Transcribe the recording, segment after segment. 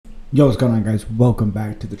Yo, what's going on, guys? Welcome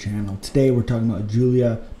back to the channel. Today we're talking about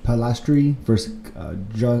Julia Polastri versus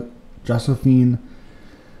Josefine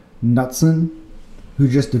Knutsson, who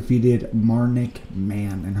just defeated Marnik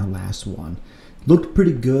Man in her last one. Looked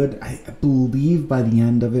pretty good. I believe by the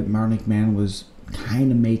end of it, Marnik Man was kind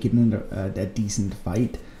of making it a decent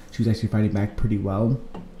fight. She was actually fighting back pretty well.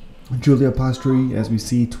 Julia Polastri, as we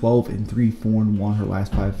see, 12-3, 4-1 her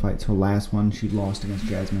last 5 fights. Her last one, she lost against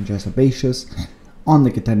Jasmine Jasabasius on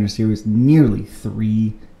the Contender Series nearly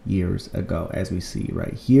 3 years ago, as we see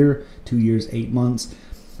right here. 2 years, 8 months,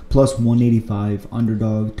 plus 185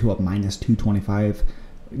 underdog to a minus 225.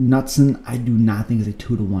 Knutsson, I do not think is a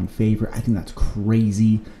 2-1 favorite. I think that's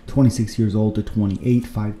crazy. 26 years old to 28,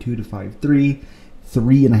 5'2 to 5'3,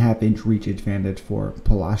 3.5-inch reach advantage for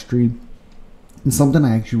Polastri. And something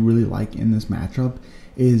I actually really like in this matchup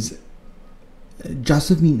is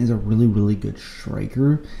Josefine is a really good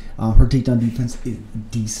striker. Her takedown defense is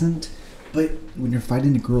decent, but when you're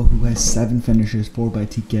fighting a girl who has 7 finishes, 4 by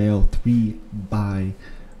TKO, 3 by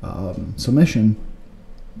submission,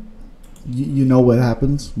 you know what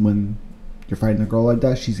happens when you're fighting a girl like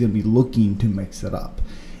that. She's going to be looking to mix it up.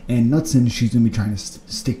 And Knutsson, she's going to be trying to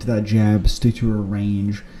stick to that jab, stick to her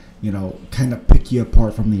range, you know, kind of pick you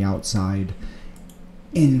apart from the outside.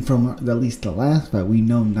 And from at least the last fight, we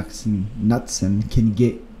know Knutsson can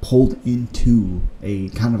get pulled into a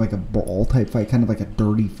kind of like a brawl type fight, kind of like a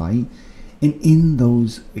dirty fight. And in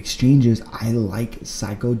those exchanges, I like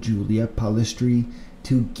Psycho Julia Polastri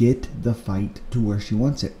to get the fight to where she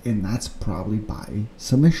wants it, and that's probably by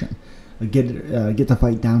submission. Get the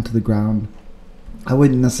fight down to the ground. I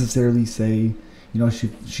wouldn't necessarily say, you know,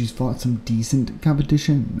 she's fought some decent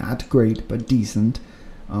competition, not great, but decent.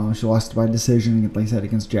 She lost by decision, like I said,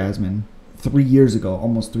 against Jasmine 3 years ago,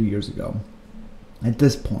 almost 3 years ago at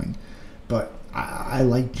this point. But I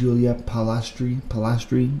like Julia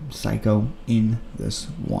Polastri, Psycho, in this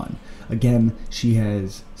one. Again, she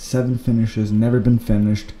has 7 finishes, never been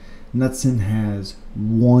finished. Knutsson has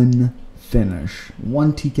 1 finish,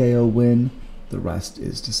 1 TKO win. The rest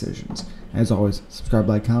is decisions. As always, subscribe,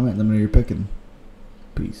 like, comment, and let me know you're picking.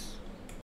 Peace.